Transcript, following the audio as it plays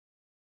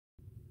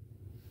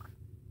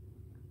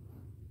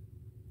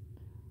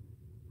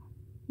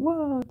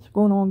What's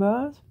going on,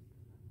 guys?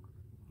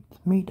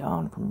 It's me,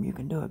 Don, from You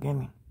Can Do It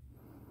Gaming.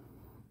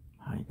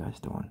 How you guys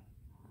doing?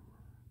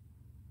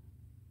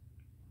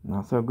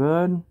 Not so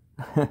good?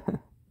 Are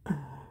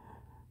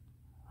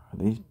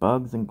these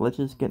bugs and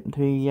glitches getting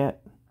to you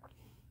yet?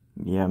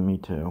 Yeah, me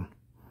too.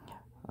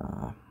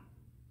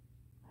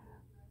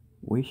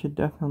 We should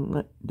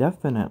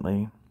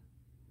definitely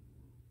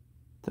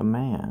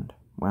demand,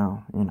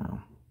 well, you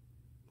know,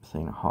 this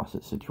ain't a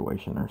hostage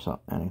situation or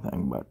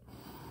anything, but,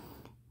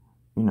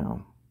 you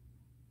know,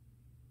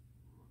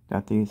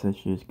 that these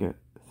issues get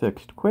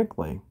fixed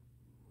quickly,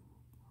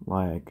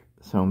 like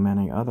so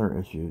many other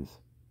issues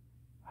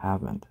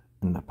haven't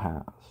in the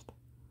past.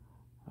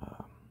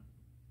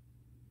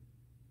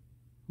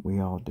 We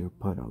all do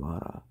put a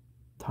lot of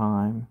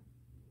time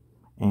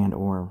and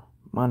or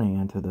money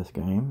into this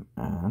game,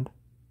 and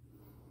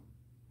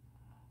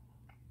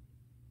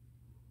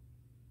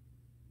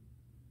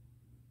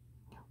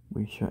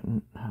we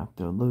shouldn't have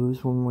to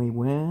lose when we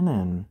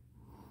win.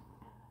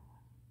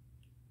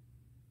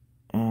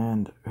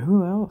 And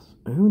who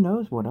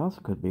knows what else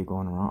could be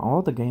going wrong.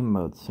 All the game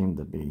modes seem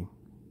to be,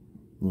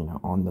 you know,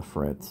 on the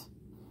fritz,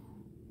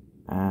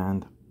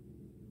 and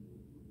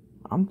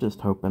I'm just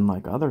hoping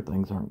like other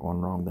things aren't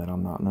going wrong that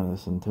I'm not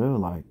noticing too,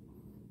 like,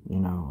 you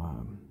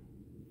know,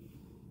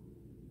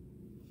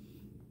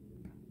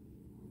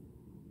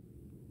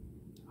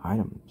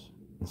 items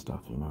and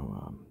stuff, you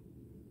know.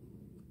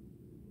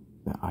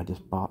 I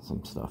just bought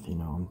some stuff, you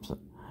know.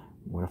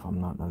 What if I'm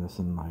not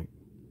noticing like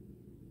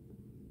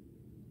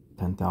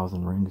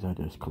 10,000 rings I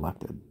just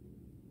collected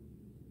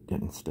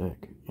didn't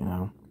stick, you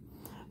know?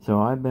 So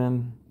I've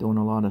been doing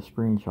a lot of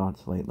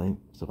screenshots lately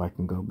so I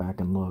can go back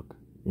and look,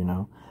 you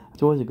know?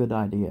 It's always a good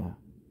idea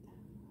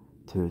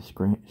to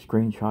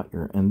screenshot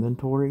your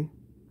inventory.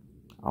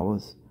 I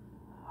was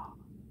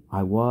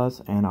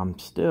and I'm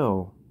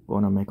still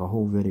going to make a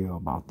whole video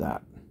about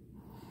that.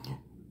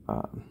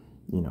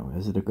 You know,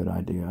 is it a good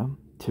idea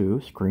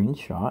to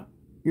screenshot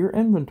your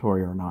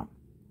inventory or not?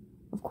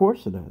 Of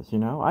course it is, you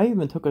know. I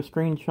even took a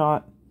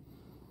screenshot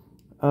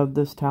of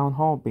this town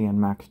hall being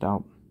maxed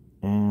out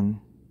and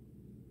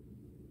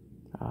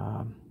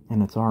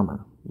its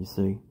armor. You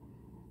see,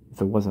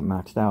 if it wasn't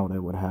maxed out, it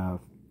would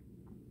have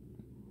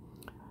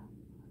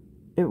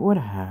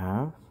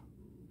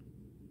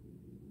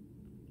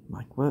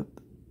like what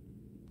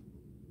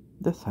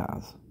this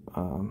has,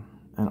 an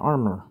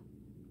armor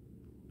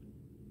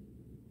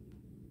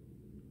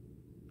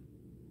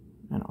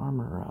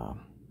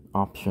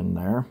option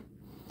there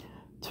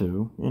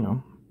to, you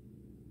know,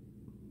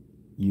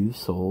 use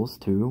souls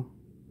to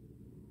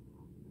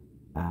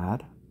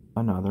add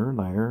another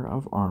layer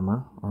of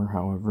armor, or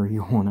however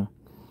you want to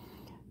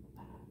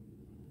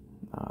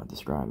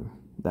describe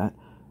that.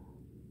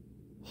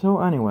 So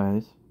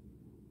anyways,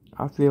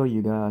 I feel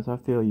you guys, I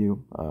feel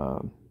you.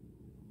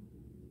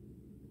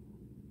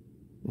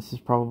 This is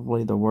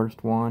probably the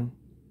worst one,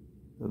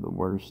 the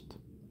worst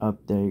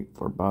update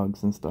for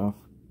bugs and stuff.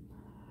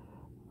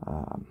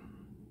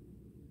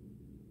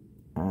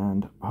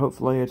 And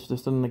hopefully it's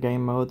just in the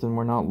game modes and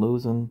we're not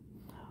losing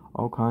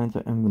all kinds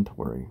of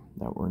inventory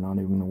that we're not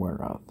even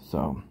aware of.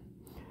 So,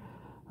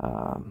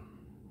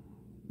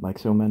 like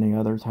so many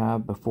others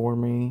have before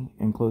me,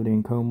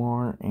 including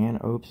Comar and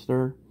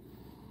Opster,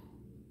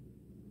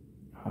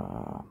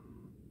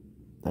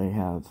 they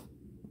have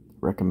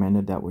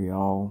recommended that we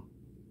all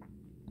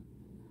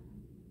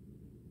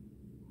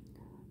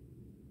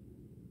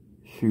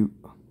shoot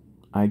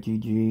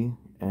IGG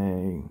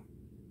a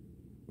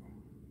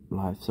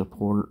live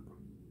support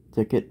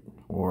ticket,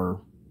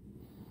 or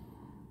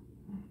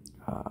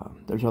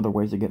there's other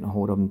ways of getting a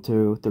hold of them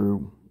too,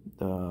 through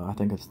the, I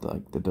think it's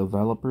like the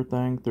developer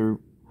thing, through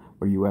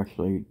where you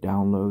actually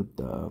download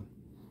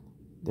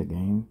the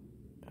game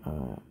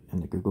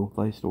in the Google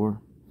Play Store.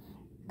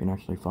 You can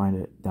actually find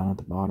it down at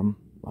the bottom,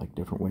 like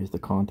different ways to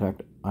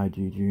contact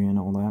IGG and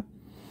all that.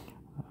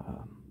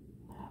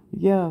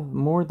 Yeah,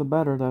 more the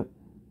better that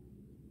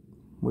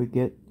we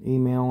get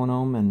emailing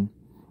them and,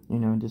 you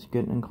know, just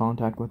getting in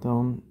contact with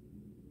them,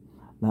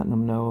 letting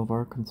them know of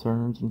our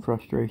concerns and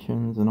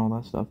frustrations and all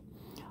that stuff.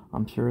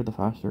 I'm sure the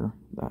faster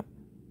that,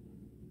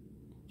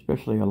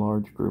 especially a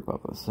large group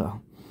of us.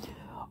 So,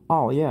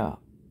 oh yeah,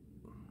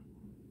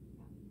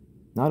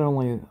 not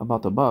only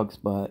about the bugs,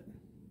 but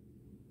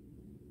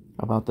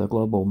about the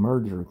global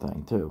merger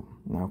thing too.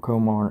 Now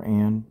Comar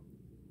and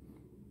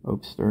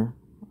Opster,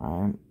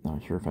 I'm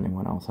not sure if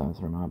anyone else has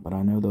or not, but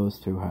I know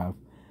those two have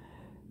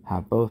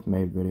both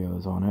made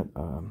videos on it.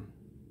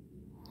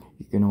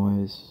 You can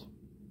always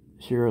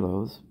share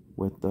those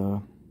with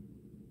the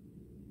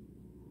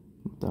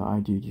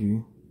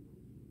IGG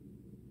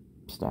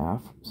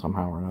staff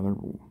somehow or another,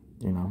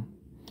 you know.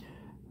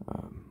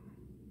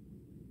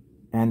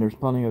 And there's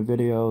plenty of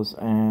videos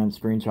and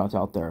screenshots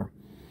out there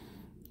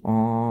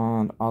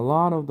on a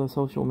lot of the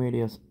social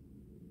media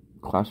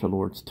Clash of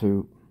Lords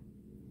 2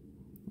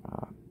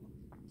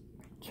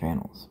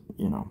 channels.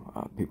 You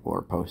know, people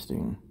are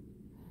posting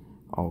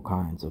all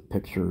kinds of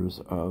pictures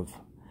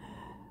of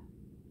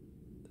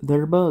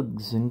their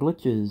bugs and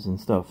glitches and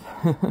stuff.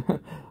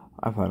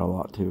 I've had a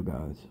lot too,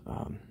 guys.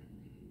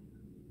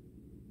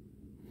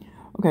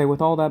 Okay,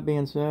 with all that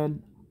being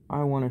said,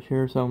 I want to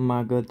share some of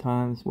my good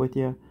times with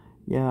you.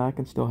 Yeah, I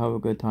can still have a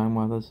good time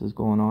while this is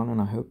going on,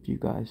 and I hope you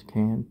guys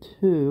can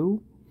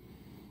too.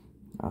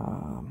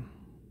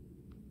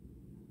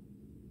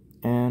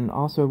 And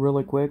also,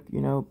 really quick,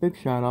 big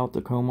shout out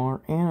to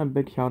Comar and a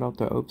big shout out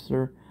to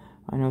Opster.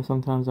 I know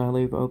sometimes I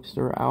leave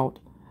Opster out,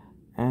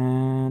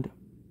 and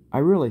I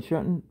really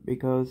shouldn't,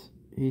 because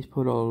he's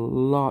put a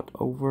lot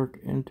of work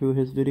into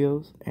his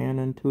videos and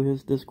into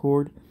his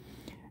Discord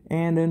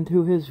and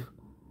into his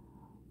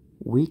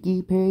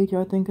wiki page,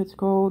 I think it's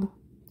called.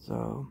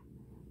 So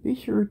be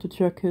sure to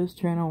check his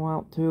channel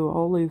out too.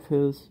 I'll leave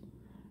his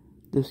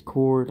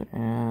Discord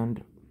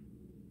and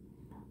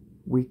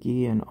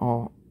wiki and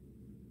all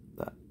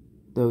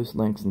those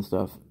links and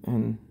stuff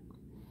in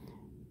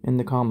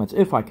the comments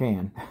if I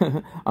can.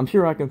 I'm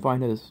sure I can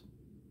find his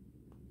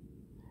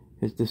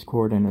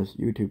Discord and his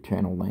YouTube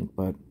channel link,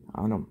 but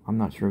I'm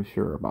not so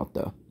sure about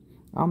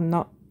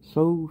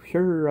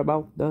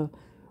the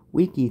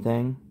wiki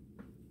thing.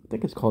 I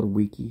think it's called a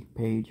wiki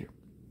page,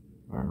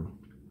 or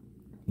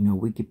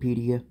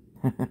Wikipedia.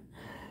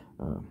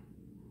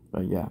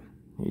 But yeah,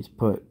 he's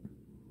put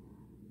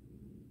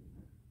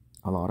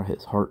a lot of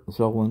his heart and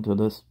soul into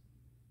this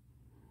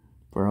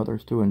for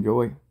others to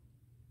enjoy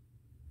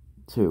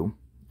too.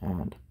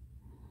 And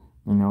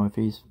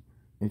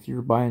if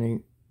you're by any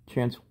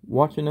chance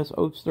watching this,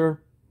 Opster,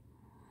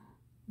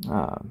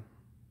 I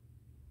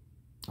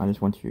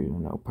just want you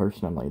to know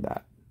personally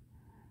that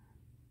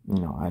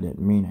I didn't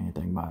mean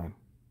anything by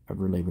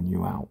ever leaving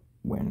you out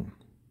when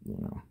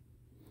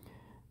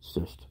it's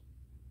just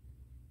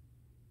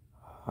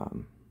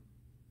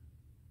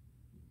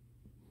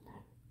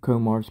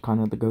Comar's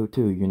kind of the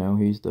go-to.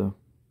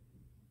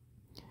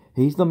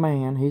 He's the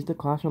man. He's the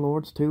Clash of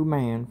Lords 2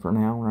 man for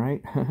now,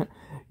 right?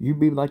 You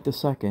be like the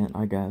second,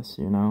 I guess,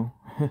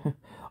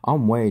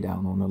 I'm way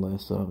down on the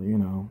list, so,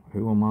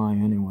 who am I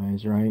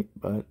anyways, right?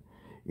 But,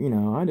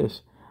 I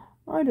just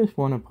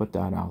want to put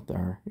that out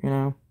there,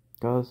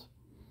 because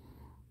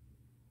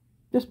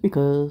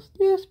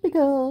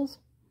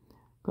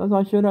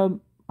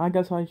I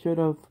guess I should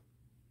have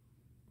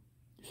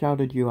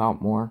shouted you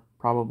out more,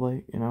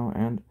 probably,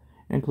 and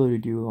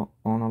included you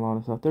on a lot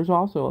of stuff. There's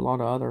also a lot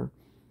of other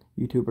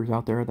YouTubers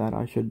out there that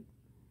I should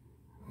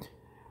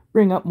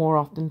bring up more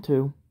often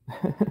too.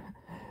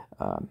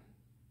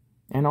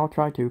 And I'll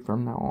try to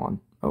from now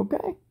on.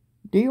 Okay?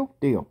 Deal?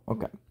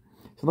 Okay.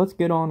 So let's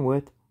get on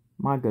with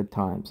my good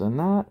times. And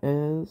that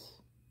is,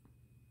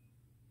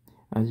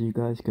 as you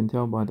guys can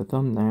tell by the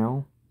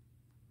thumbnail,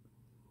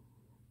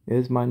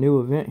 is my new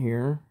event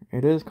here.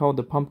 It is called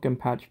the Pumpkin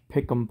Patch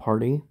Pick'em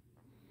Party,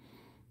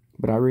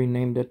 but I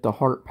renamed it the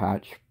Heart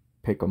Patch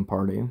Pick'em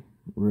Party.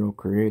 Real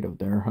creative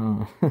there,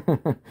 huh?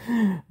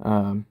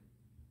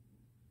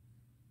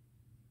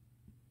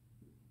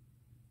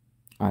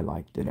 I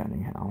liked it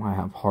anyhow. I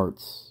have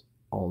hearts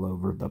all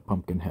over the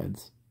pumpkin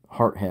heads.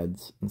 Heart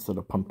heads instead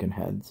of pumpkin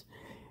heads.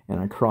 And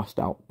I crossed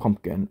out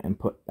pumpkin and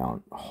put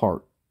down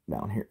heart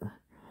down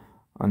here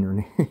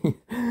underneath.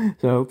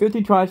 So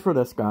 50 tries for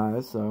this,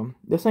 guys. So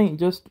this ain't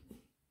just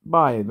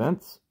buy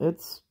events.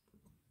 It's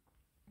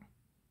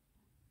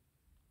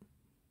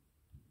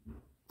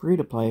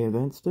free-to-play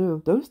events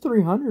too. Those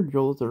 300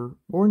 jewels are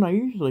more than I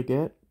usually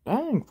get.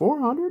 Dang,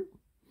 400?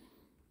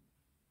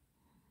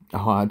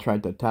 Oh, I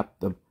tried to tap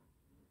the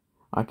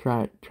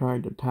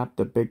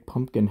big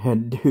pumpkin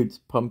head dude's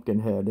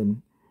pumpkin head,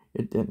 and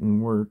it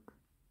didn't work.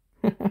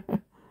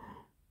 That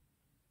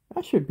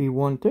should be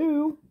one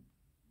too,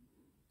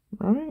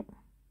 right?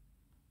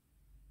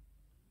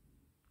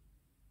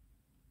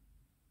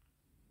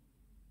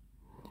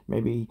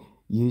 Maybe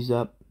use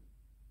up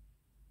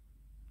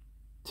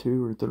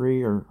 2 or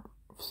 3 or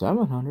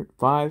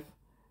 5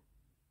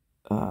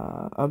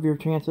 of your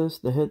chances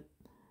to hit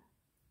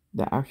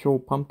the actual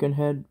pumpkin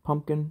head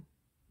pumpkin.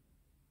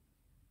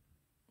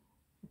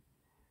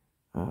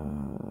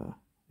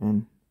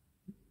 And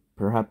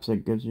perhaps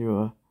it gives you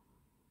a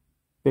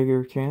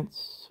bigger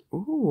chance.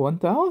 Ooh,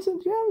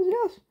 1,000 gems,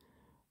 yes,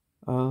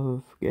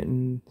 of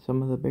getting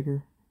some of the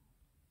bigger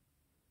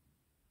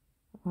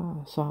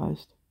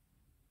sized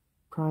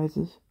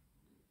prizes.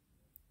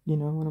 You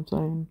know what I'm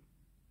saying?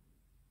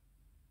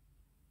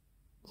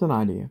 It's an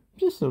idea.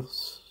 Just a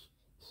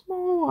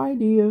small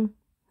idea.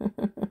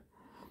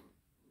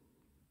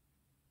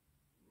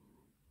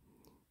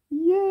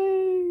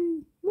 Yay!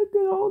 Look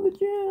at all the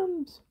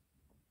gems.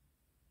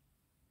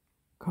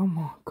 Come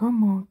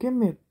on, give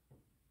me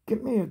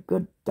a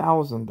good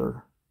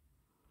thousander.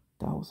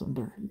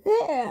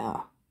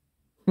 Yeah.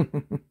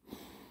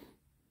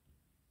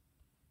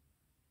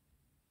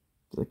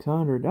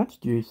 600, that's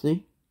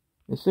juicy.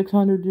 Is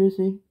 600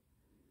 juicy?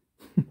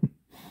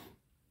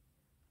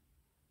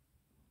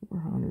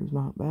 400 is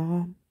not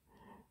bad.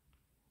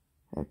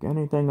 Heck,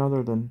 anything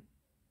other than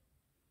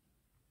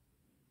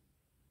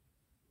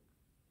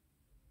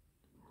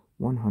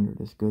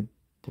 100 is good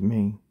to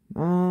me.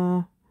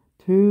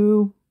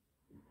 2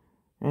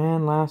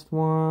 And last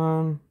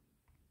one,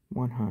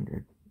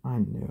 100. I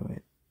knew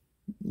it.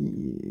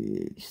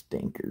 You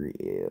stinker,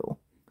 you.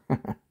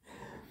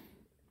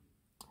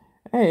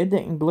 Hey, it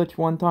didn't glitch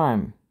one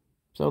time,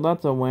 so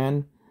that's a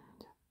win.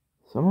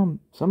 Some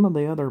of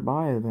the other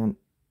buy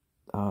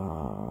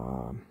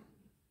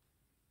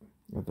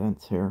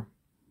events here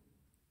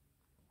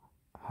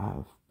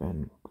have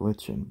been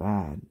glitching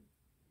bad.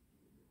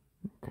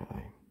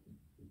 Okay.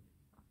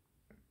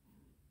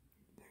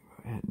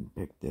 Go ahead and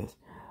pick this.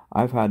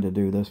 I've had to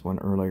do this one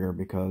earlier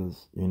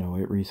because, you know,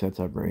 it resets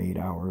every 8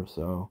 hours,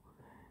 so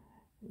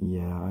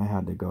yeah, I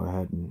had to go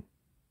ahead and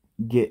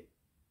get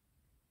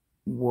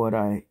what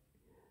I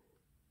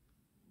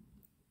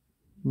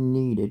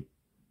needed,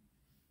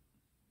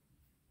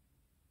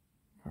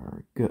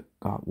 or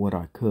got what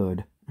I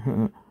could,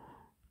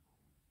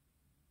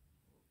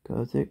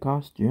 because it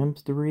cost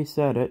gems to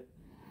reset it.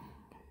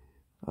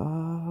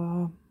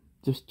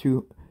 Just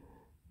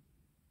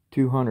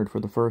 200 for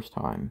the first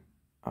time,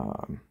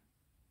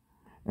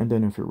 and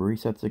then if it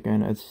resets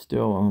again, it's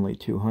still only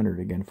 200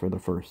 again for the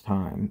first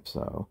time.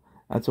 So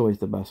that's always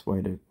the best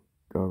way to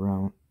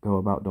go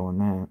about doing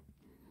that.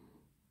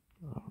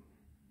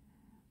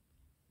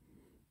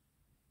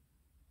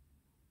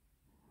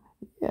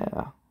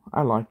 Yeah,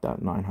 I like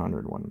that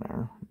 900 one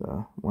there.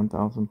 The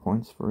 1,000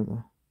 points for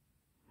the...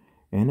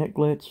 And it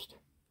glitched.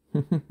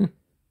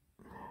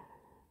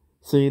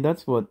 See,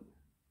 that's what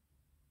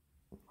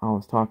I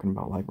was talking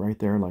about. Like right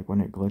there, like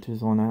when it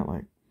glitches on that,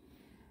 like...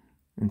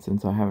 And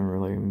since I haven't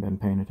really even been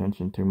paying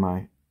attention to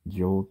my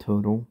jewel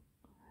total,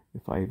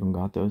 if I even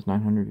got those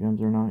 900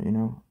 gems or not, you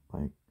know,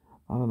 like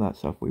a lot of that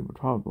stuff we would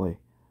probably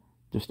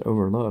just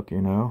overlook,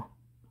 you know.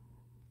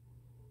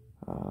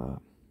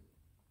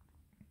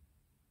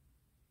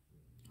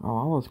 Oh,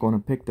 I was going to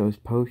pick those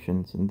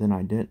potions, and then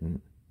I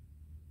didn't.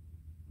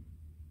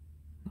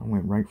 I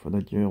went right for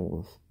the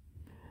jewels.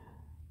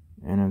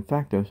 And in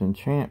fact, those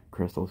enchant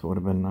crystals would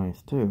have been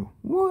nice, too.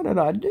 What did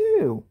I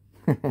do?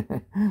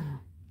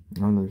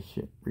 Another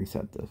shit.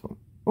 Reset this one.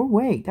 Oh,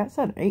 wait. That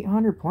said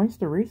 800 points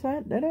to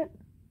reset, did it?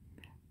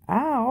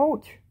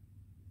 Ouch.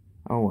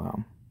 Oh,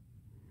 well.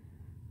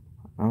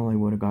 I only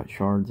would have got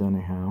shards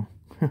anyhow.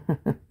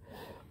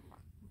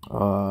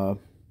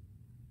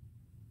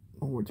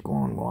 Oh, it's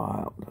going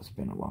wild. I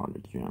spent a lot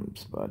of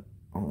gems, but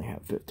only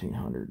have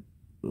 1,500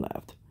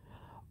 left.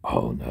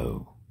 Oh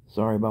no.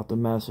 Sorry about the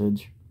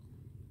message.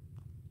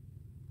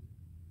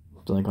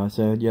 It's like I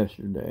said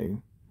yesterday.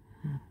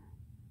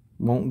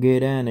 Won't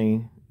get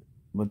any.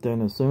 But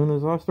then as soon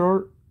as I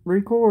start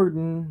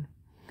recording,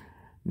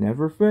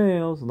 never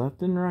fails.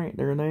 Left and right.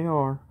 There they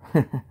are.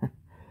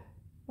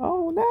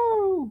 Oh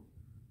no.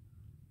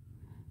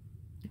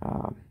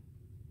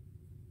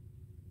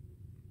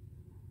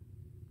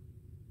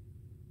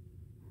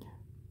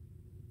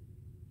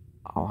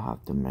 I'll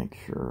have to make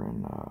sure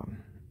and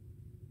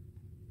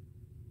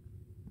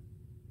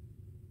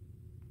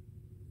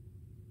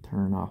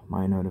turn off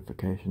my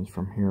notifications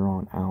from here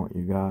on out,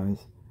 you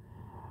guys.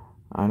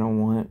 I don't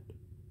want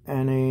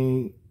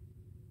anybody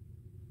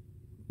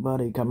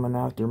coming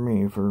after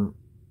me for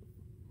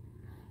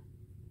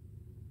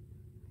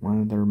one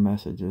of their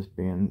messages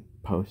being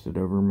posted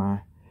over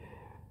my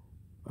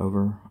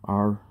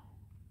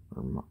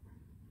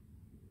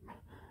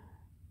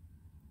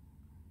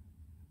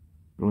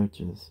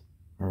glitches,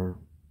 or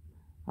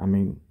I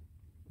mean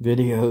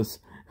videos.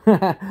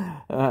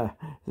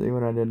 See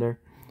what I did there?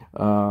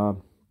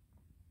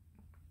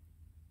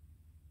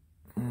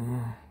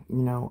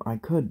 You know, I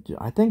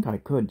think I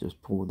could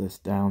just pull this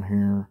down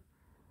here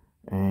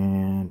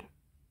and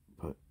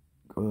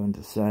go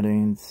into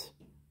settings.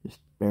 Just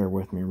bear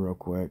with me real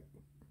quick.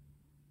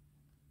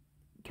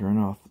 Turn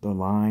off the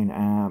Line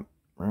app,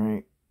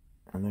 right?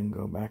 And then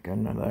go back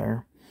into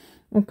there.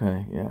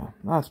 Okay, yeah,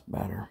 that's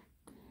better.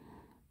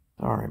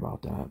 Sorry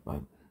about that,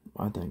 but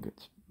I think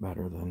it's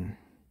better than...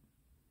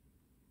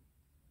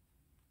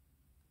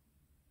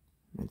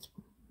 It's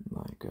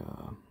like,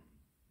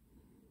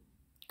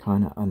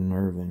 kind of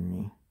unnerving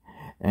me.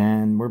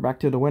 And we're back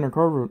to the Winter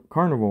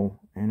Carnival.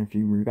 And if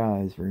you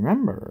guys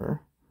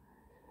remember,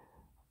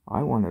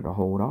 I wanted to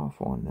hold off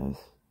on this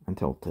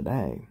until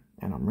today.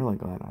 And I'm really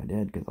glad I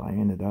did, because I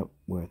ended up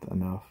with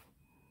enough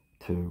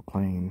to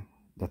claim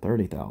the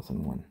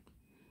 30,000 one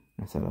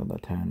instead of the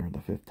 10 or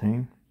the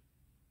 15.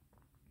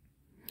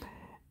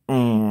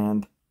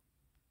 And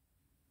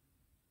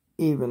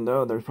even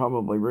though there's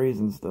probably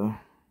reasons to,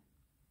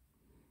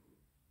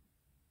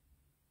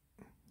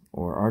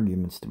 or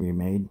arguments to be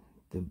made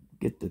to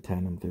get the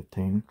 10 and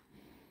 15,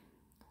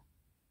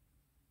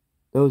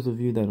 those of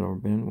you that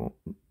have been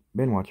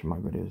watching my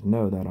videos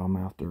know that I'm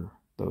after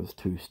those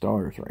 2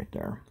 stars right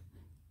there.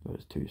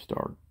 Those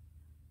 2-star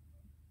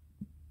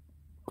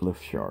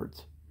glyph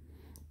shards.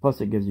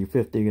 Plus it gives you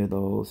 50 of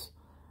those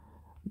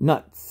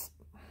nuts.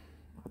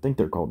 I think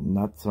they're called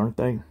nuts, aren't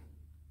they?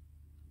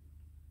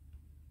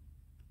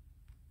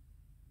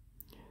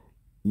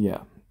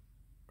 Yeah.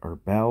 Or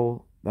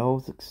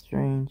bells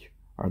exchange.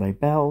 Are they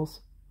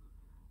bells?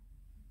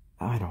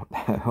 I don't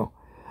know.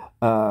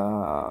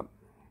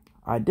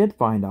 I did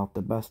find out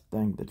the best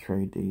thing to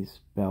trade these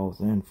bells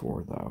in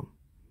for, though.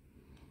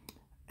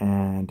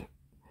 And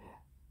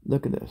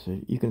look at this.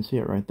 You can see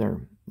it right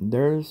there.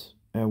 There's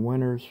a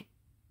winner's,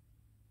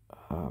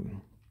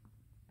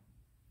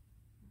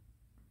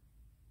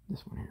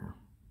 this one here.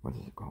 What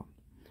is it called?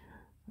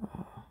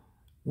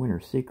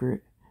 Winner's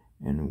Secret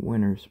and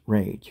Winner's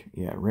Rage.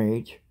 Yeah,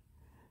 Rage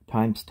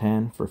times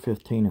 10 for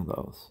 15 of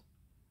those.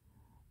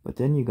 But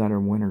then you got a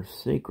Winner's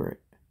Secret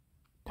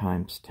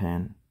times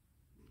 10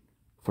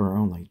 for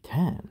only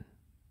 10.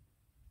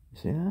 You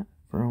see that?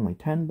 For only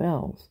 10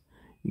 bells,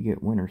 you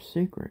get Winner's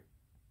Secret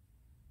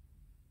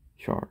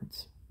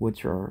shards,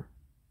 which are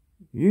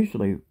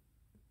usually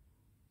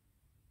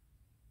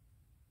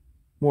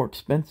more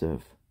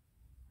expensive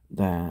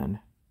than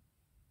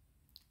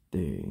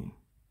the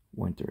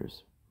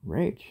Winter's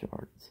Rage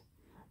shards.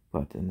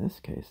 But in this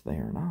case, they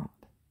are not.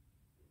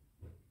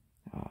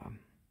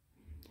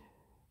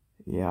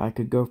 Yeah, I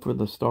could go for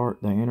the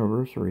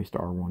anniversary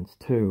star ones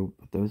too,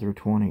 but those are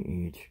 20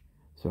 each.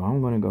 So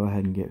I'm going to go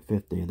ahead and get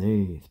 50 of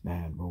these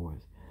bad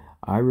boys.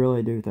 I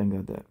really do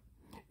think that,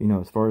 you know,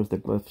 as far as the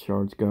glyph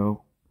shards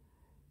go,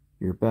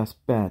 your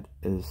best bet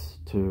is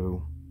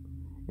to,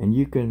 and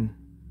you can,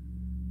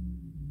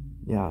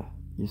 yeah,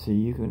 you see,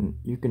 you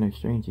can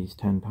exchange these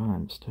 10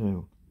 times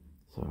too.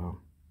 So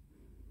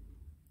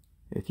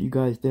if you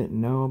guys didn't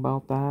know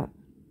about that,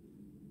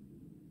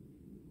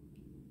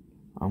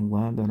 I'm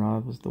glad that I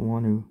was the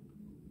one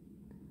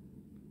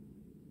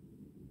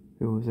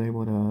who was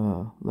able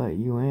to let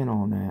you in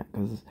on that,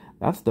 because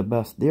that's the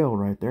best deal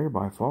right there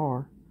by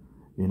far.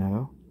 You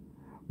know,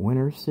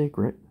 Winner's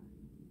Secret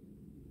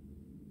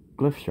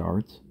glyph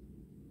shards,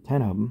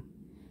 10 of them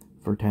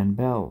for 10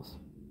 bells,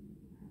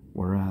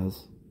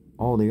 whereas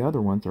all the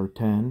other ones are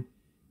 10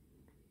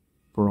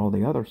 for all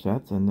the other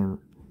sets, and they're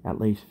at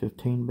least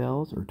 15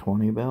 bells or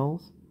 20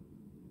 bells.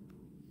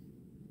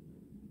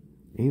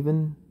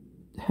 Even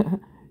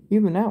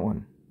even that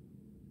one.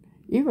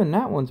 Even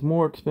that one's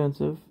more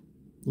expensive.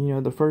 You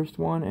know, the first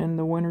one and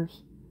the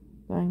Winner's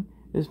thing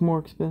is more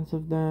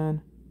expensive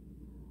than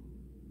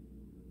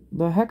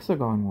the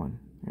hexagon one.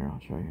 Here, I'll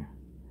show you.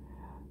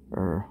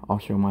 Or I'll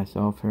show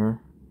myself here,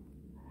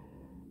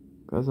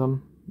 because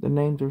the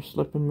names are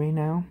slipping me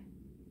now.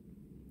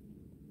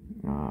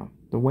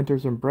 The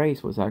Winter's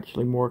Embrace was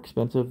actually more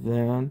expensive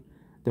than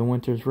the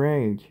Winter's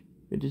Rage.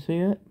 Did you see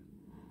it?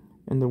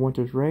 And the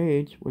Winter's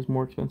Rage was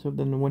more expensive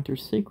than the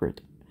Winter's Secret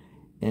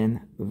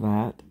in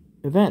that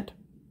event.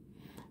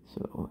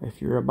 So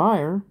if you're a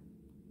buyer,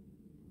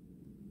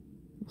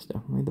 it's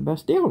definitely the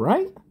best deal,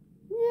 right?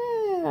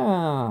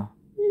 Yeah.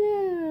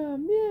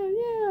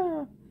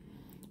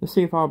 Let's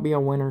see if I'll be a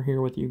winner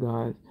here with you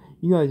guys.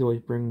 You guys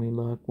always bring me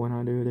luck when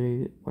I do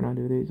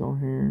these on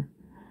here,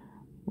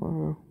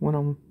 or when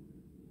I'm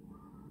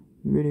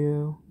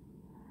video.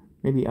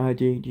 Maybe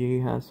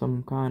IGG has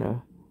some kind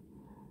of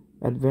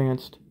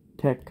advanced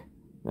tech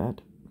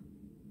that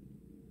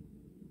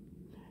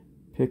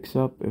picks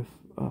up if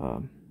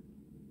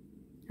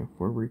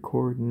we're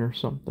recording or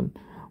something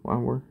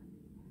while we're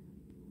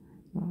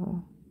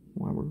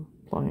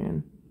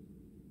playing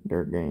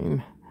their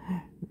game.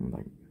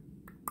 Like,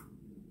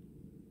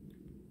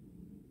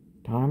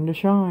 time to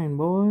shine,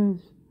 boys.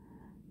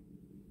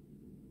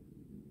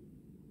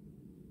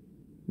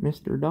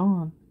 Mr.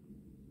 Don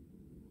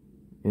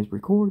is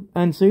recording.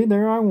 And see,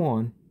 there I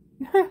won.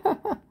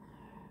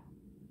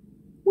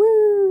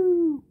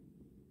 Woo!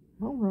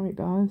 Alright,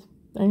 guys.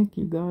 Thank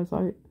you, guys.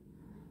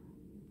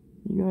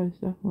 You guys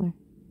definitely.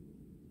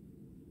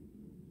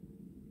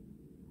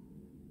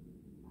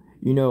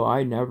 You know,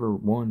 I never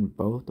won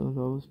both of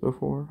those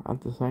before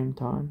at the same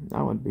time.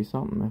 That would be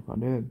something if I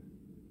did.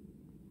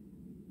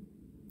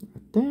 I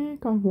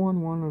think I've won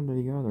one or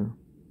the other.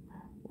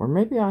 Or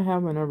maybe I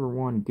haven't ever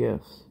won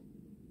gifts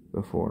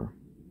before.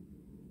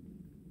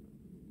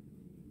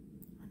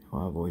 I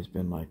know I've always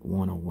been like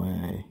one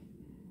away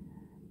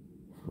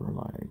for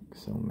like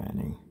so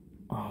many.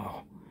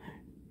 Oh,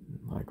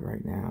 like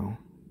right now.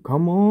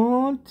 Come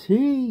on,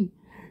 T!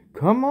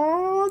 Come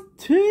on,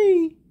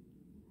 T!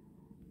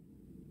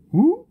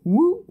 Woo,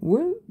 woo,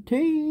 woo,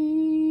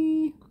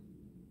 T!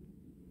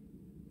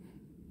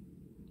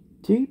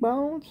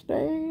 T-bone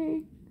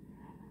steak.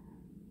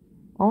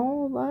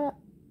 All that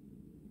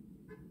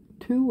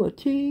to a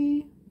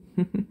T.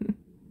 It's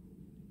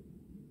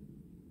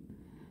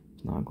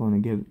not going to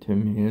give it to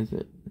me, is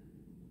it?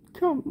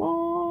 Come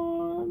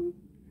on.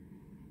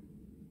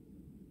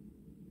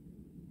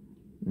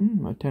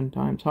 A 10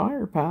 times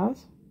higher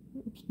pass.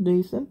 It's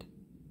decent.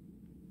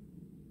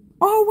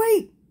 Oh,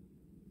 wait!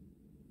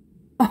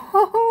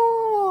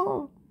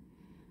 Oh!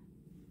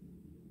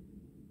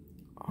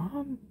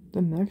 I'm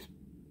the next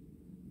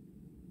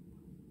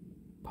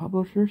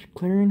Publishers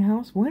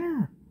Clearinghouse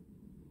winner.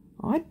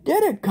 I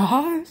did it,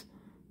 guys!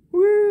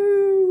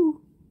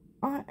 Woo!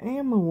 I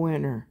am a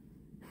winner.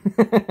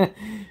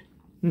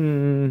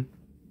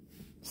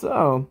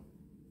 So,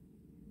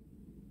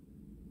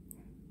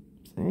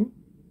 see?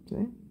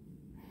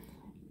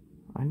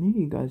 I knew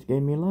you guys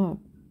gave me luck.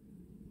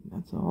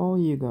 That's all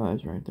you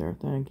guys right there.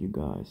 Thank you,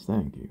 guys.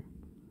 Thank you.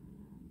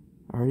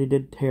 I already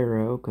did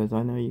tarot, because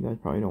I know you guys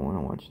probably don't want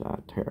to watch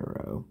that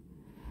tarot.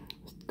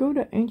 Let's go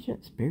to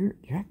Ancient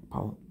Spirit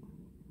Jackpot.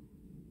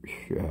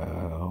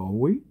 Shall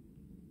we?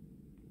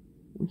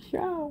 We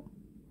shall.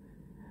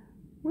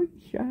 We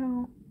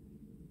shall.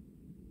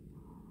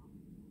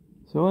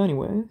 So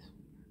anyways,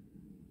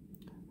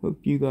 hope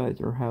you guys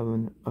are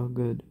having a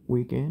good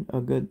weekend, a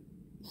good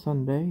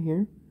Sunday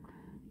here.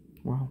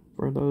 Well,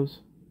 for those,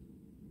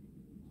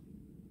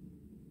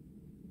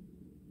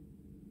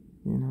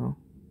 you know,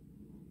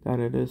 that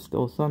it is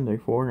still Sunday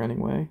for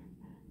anyway.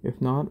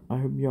 If not, I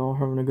hope y'all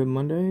having a good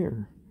Monday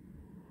or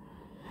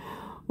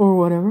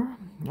whatever.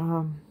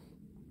 I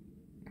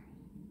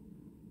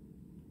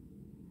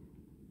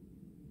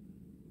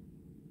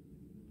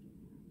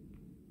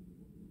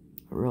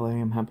really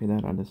am happy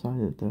that I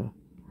decided to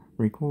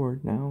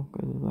record now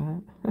because of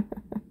that.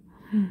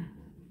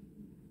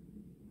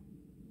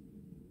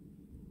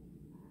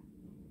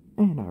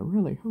 And I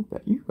really hope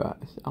that you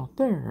guys out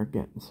there are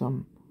getting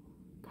some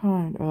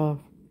kind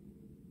of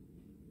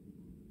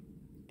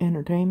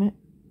entertainment,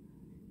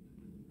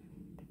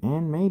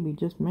 and maybe,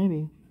 just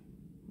maybe,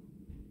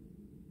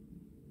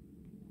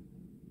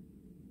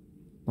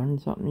 learn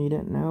something you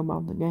didn't know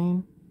about the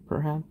game,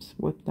 perhaps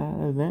with that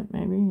event,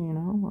 maybe, you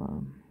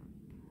know.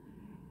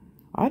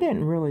 I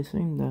didn't really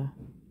seem to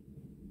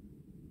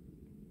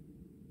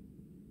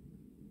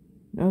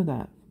know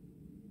that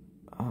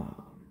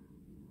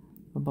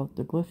about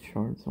the glyph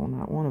shards on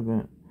that one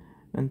event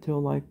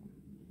until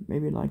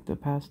maybe the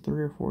past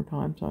 3 or 4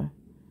 times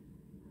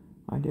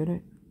I did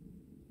it.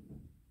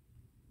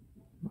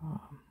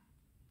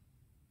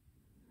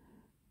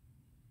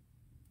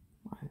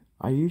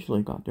 I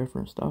usually got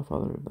different stuff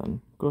other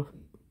than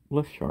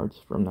glyph shards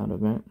from that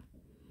event.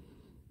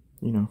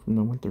 You know, from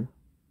the Winter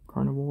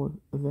Carnival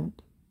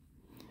event.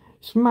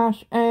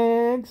 Smash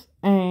eggs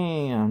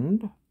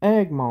and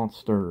egg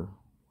monster.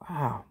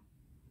 Wow.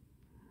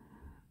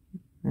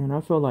 And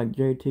I feel like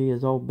JT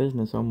is all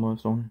business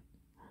almost on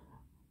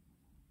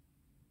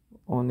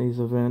these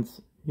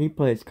events. He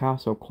plays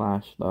Castle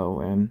Clash though,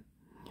 and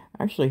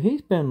actually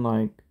he's been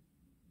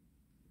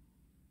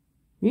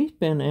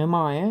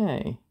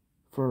MIA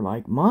for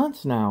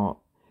months now.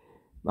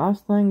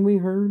 Last thing we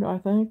heard, I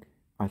think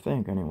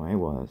anyway,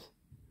 was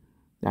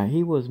that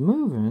he was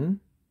moving,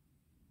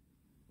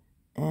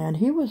 and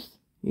he was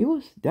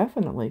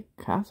definitely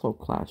Castle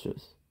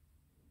Clash's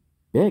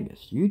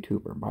biggest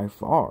YouTuber by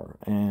far,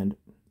 and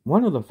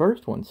one of the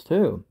first ones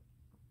too.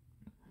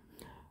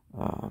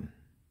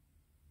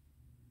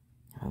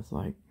 Has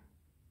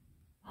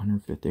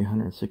 150,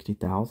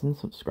 160,000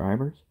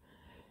 subscribers,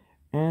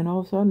 and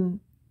all of a sudden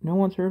no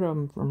one's heard of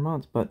him for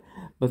months. But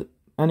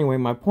anyway,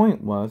 my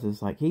point was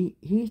he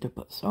used to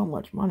put so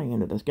much money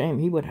into this game.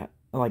 He would have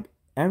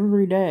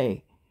every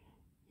day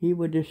he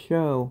would just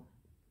show,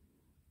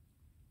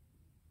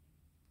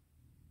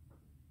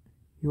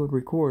 he would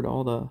record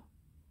all the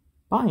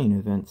buying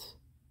events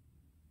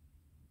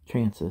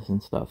chances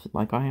and stuff,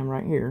 like I am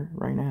right here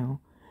right now,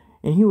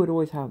 and he would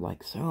always have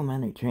so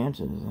many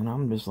chances, and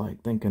I'm just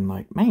thinking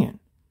man,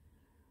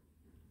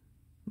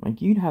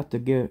 you'd have to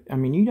get,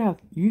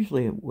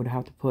 usually it would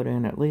have to put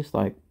in at least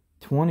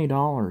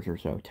 $20 or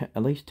so,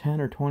 at least $10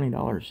 or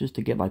 $20 just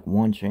to get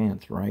one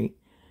chance, right?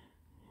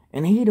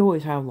 And he'd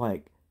always have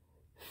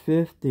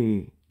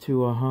 50 to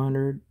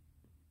 100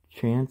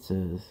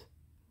 chances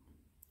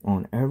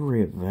on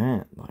every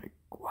event.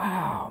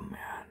 Wow, man.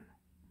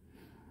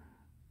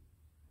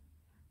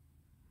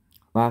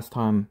 Last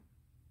time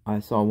I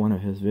saw one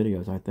of his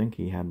videos, I think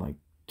he had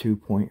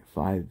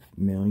 2.5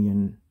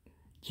 million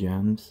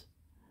gems.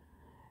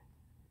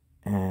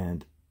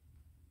 And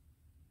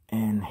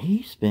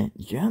he spent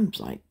gems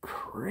like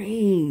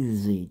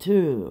crazy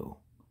too.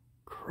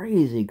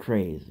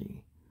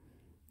 Crazy.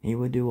 He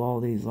would do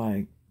all these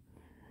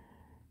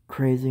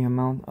crazy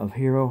amount of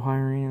hero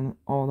hiring and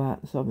all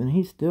that stuff, and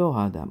he still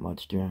had that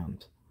much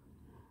gems.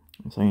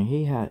 I'm saying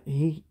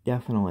he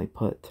definitely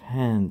put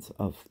tens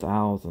of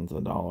thousands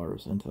of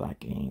dollars into that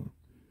game.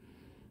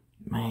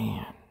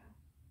 Man.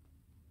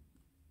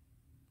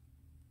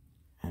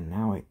 And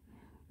now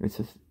it's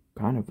just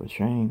kind of a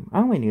shame. I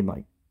only need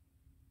a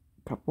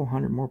couple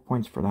hundred more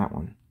points for that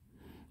one.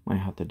 Might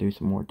have to do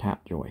some more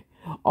Tapjoy.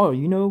 Oh,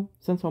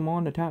 since I'm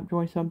on the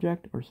Tapjoy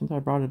subject, or since I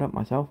brought it up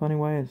myself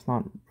anyway,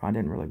 I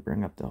didn't really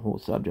bring up the whole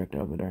subject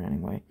of it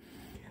anyway.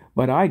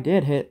 But I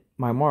did hit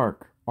my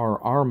mark,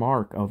 or our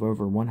mark, of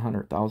over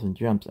 100,000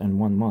 gems in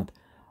 1 month.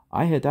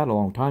 I hit that a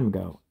long time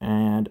ago,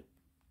 and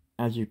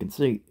as you can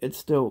see,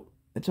 it's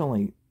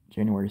only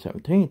January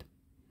 17th,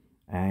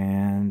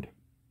 and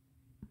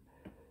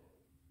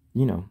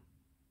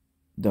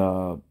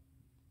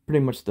pretty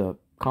much the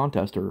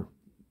contest, or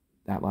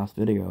that last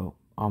video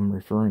I'm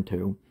referring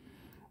to,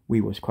 we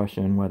was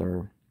questioning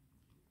whether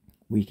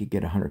we could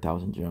get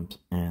 100,000 gems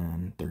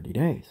in 30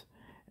 days.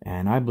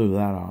 And I blew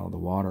that out of the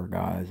water,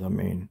 guys.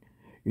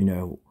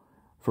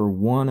 For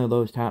one of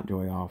those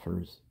Tapjoy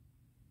offers,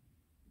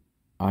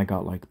 I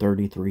got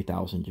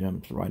 33,000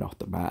 gems right off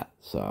the bat.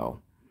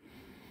 So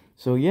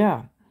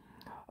yeah.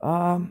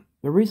 The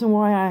reason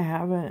why I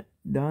haven't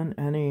done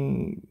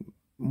any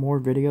more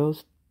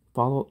videos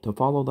to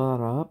follow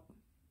that up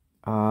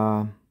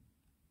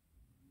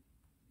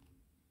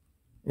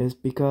is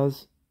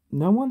because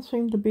no one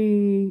seemed to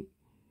be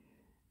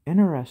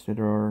interested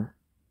or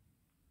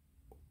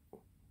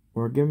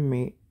giving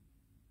me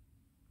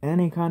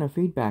any kind of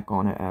feedback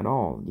on it at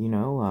all, you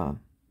know.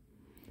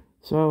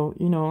 So,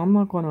 you know, I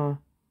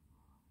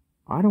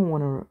don't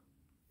want to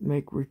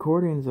make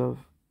recordings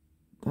of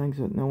things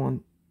that no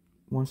one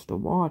wants to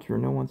watch or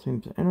no one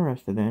seems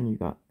interested in. You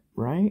got,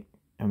 right?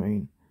 I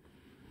mean,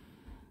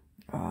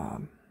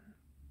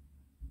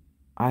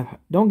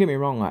 don't get me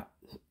wrong,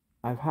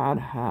 I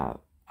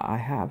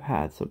have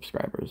had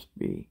subscribers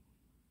be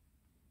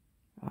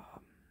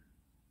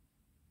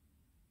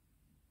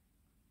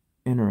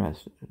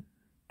interested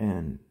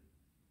in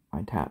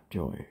my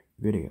Tapjoy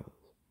videos,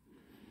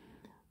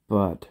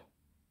 but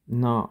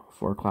not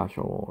for Clash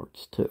of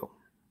Lords 2,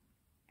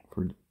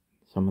 for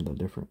some of the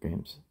different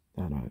games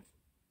that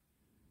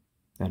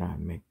I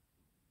make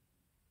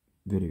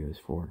videos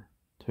for,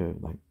 to,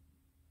 like,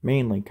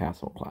 mainly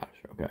Castle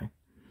Clash, okay?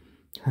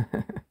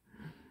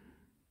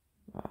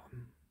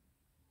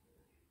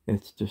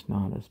 It's just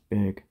not as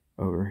big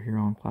over here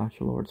on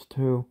Clash of Lords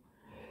 2,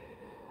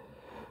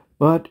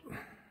 but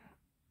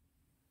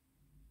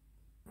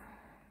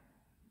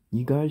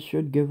you guys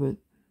should give it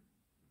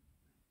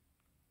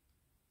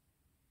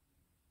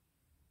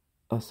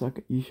a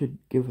second. You should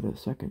give it a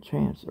second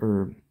chance,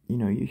 or, you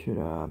know, you should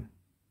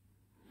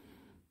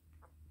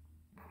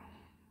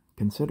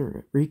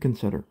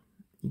reconsider.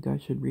 You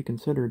guys should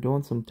reconsider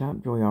doing some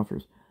Tapjoy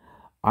offers.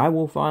 I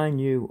will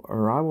find you,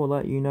 or I will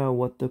let you know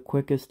what the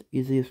quickest,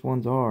 easiest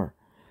ones are.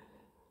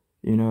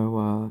 You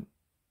know,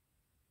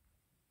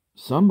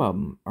 some of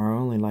them are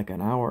only like an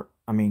hour.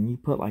 I mean, you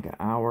put like an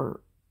hour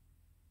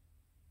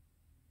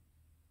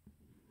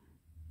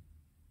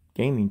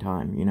gaming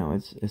time, you know,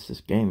 it's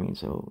just gaming,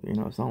 so, you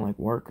know, it's not like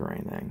work or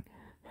anything.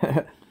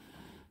 An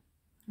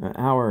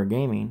hour of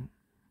gaming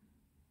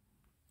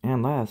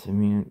and less, I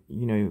mean,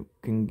 you know,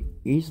 can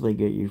easily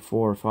get you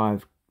 4,000 or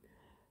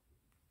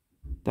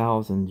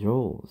 5,000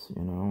 joules,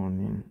 you know. I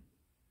mean,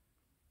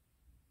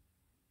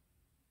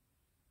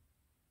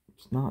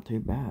 it's not too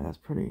bad. That's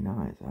pretty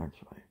nice,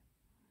 actually.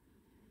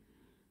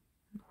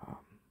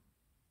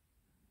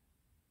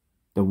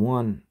 The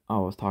one I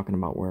was talking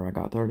about where I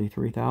got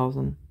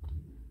 33,000,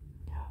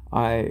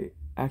 I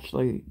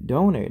actually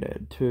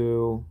donated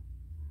to,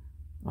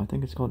 I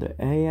think it's called the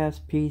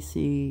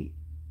ASPCA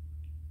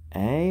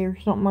or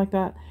something like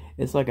that.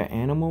 It's like an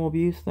animal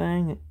abuse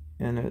thing,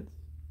 and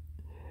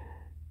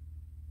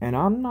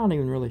I'm not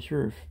even really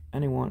sure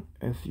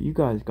if you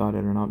guys got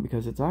it or not,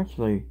 because it's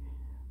actually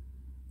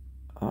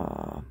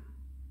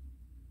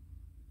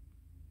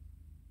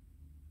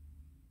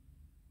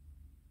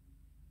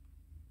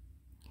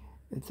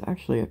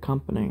a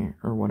company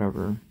or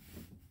whatever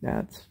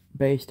that's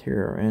based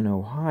here in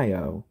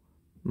Ohio,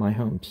 my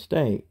home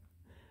state.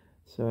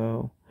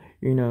 So,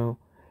 you know,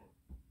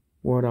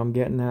 what I'm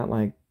getting at,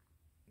 like,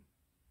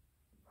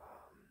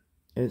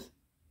 is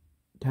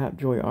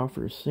Tapjoy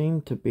offers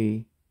seem to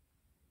be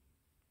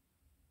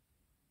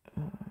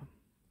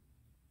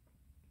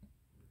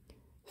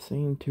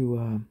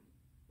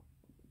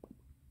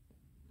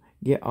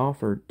get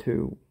offered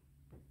to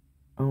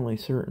only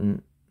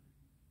certain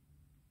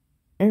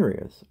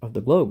areas of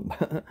the globe,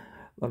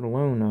 let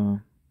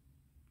alone,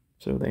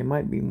 so they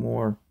might be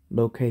more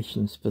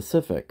location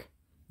specific,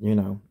 you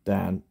know,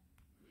 than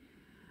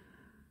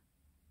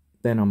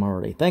I'm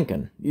already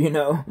thinking, you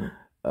know.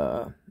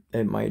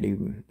 They might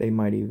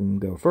even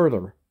go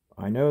further.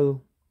 I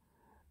know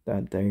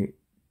that they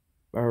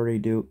already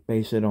do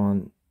base it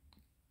on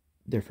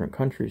different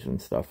countries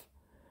and stuff,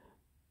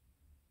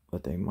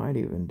 but they might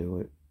even do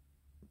it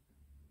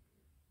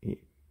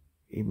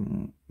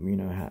even, you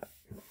know,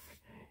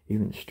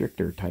 even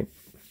stricter type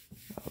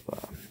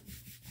of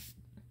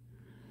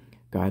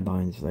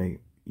guidelines they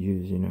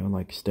use, you know,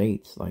 like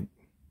states, like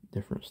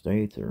different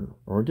states,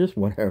 or just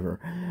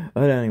whatever.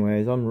 But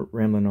anyways, I'm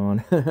rambling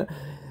on.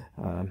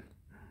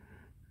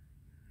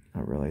 I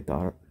really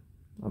thought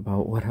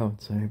about what I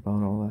would say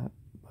about all that,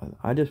 but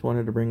I just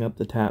wanted to bring up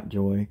the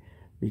Tapjoy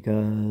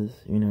because,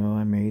 you know,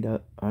 I made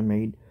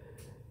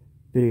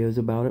videos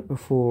about it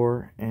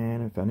before,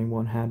 and if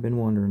anyone had been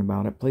wondering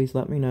about it, please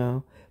let me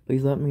know.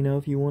 Please let me know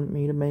if you want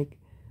me to make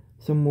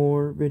some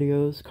more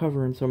videos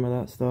covering some of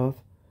that stuff.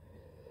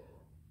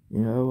 You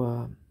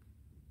know,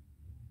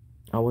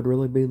 I would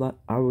really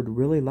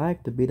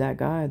like to be that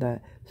guy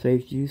that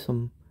saves you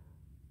some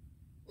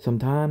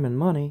time and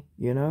money,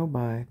 you know,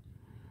 by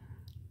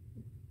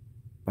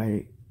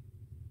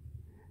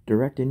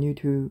directing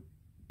you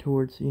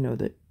towards, you know,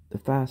 the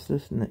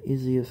fastest and the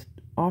easiest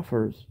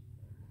offers,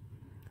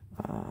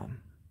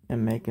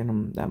 and making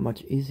them that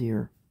much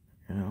easier,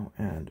 you know,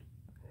 and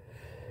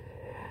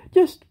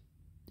just,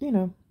 you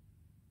know,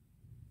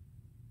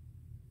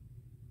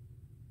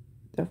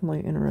 definitely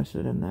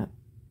interested in that.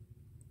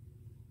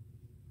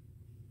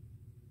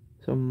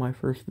 Some of my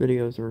first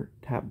videos are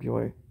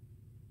Tapjoy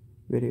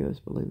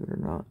videos, believe it or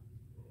not.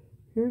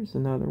 Here's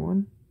another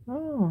one.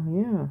 Oh,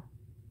 yeah.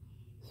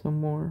 Some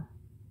more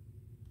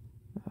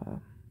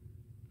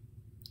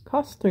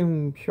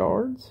costume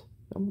shards.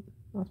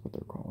 That's what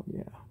they're called,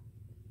 yeah.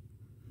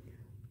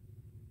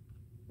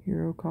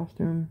 Hero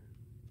costume.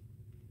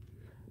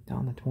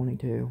 Down to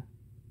 22.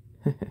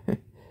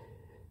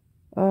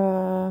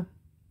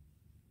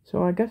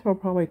 So I guess I'll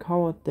probably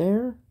call it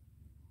there.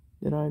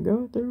 Did I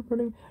go through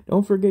pretty?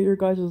 Don't forget your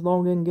guys'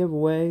 login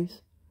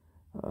giveaways.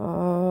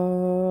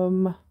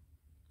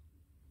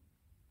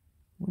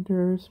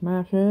 Winter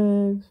Smash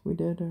Eggs. We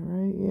did it,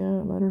 right?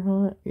 Yeah, Letter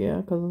Hunt.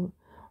 Yeah, because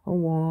I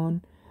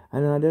won.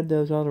 And then I did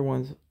those other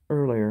ones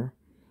earlier.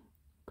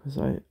 Because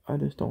I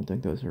just don't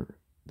think those are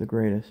the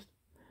greatest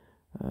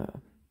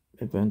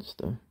events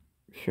to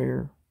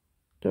share.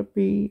 To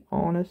be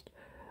honest.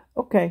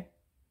 Okay.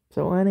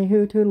 So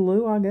anywho,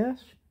 toodaloo, I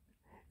guess.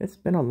 It's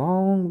been a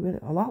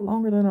lot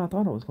longer than I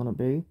thought it was going to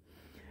be.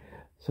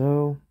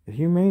 So, if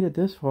you made it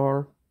this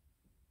far,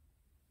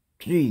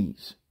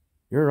 jeez,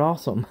 you're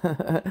awesome.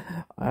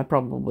 I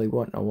probably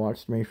wouldn't have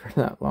watched me for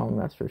that long,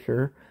 that's for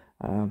sure.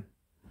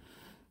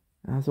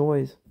 As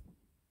always,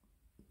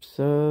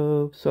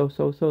 so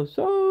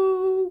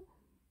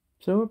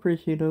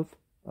appreciative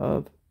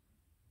of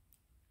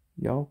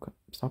y'all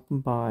stopping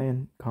by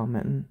and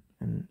commenting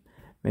and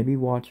maybe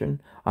watching.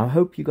 I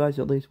hope you guys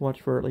at least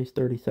watch for at least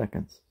 30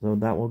 seconds. So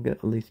that will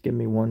at least give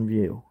me one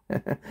view.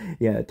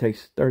 Yeah, it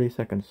takes 30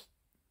 seconds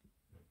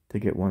to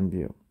get one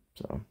view.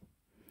 So,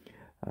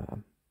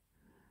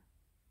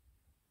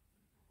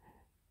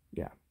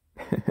 yeah.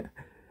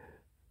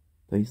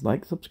 Please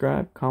like,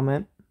 subscribe,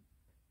 comment,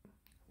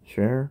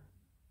 share,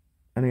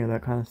 any of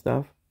that kind of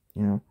stuff.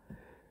 You know,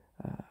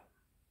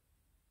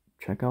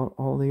 check out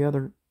all the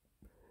other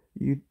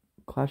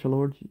Clash of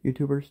Lords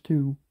YouTubers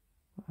too.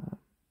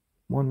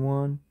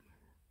 1-1,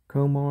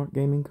 Comar,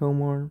 Gaming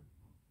Comar,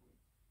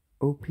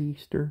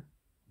 Opster,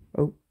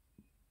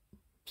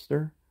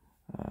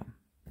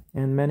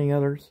 and many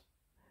others.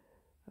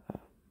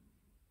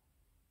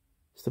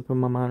 Slipping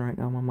my mind right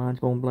now. My mind's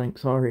going blank.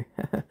 Sorry.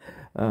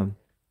 And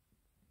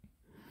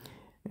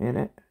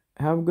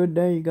have a good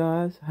day, you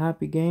guys.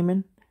 Happy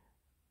gaming.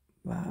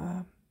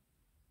 Don't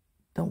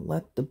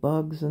let the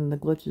bugs and the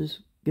glitches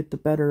get the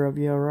better of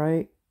you,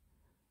 alright?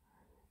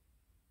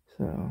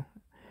 So,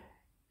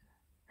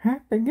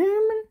 happy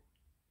gaming.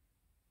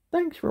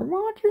 Thanks for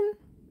watching.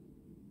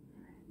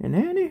 And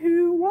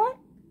anywho, what?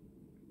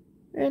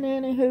 And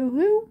anywho,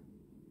 who?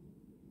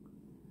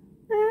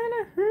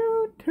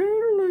 Anywho,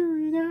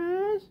 toodaloo, you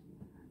guys.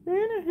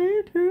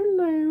 Anywho,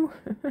 toodaloo.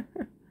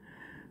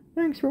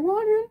 Thanks for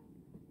watching.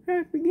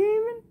 Happy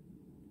gaming.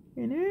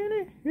 And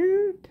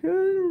anywho,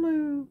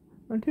 toodaloo.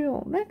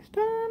 Until next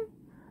time,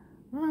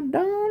 I'm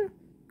Don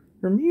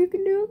from You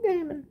Can Do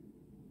Gaming.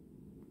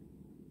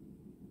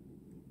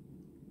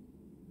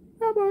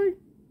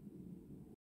 Bye-bye.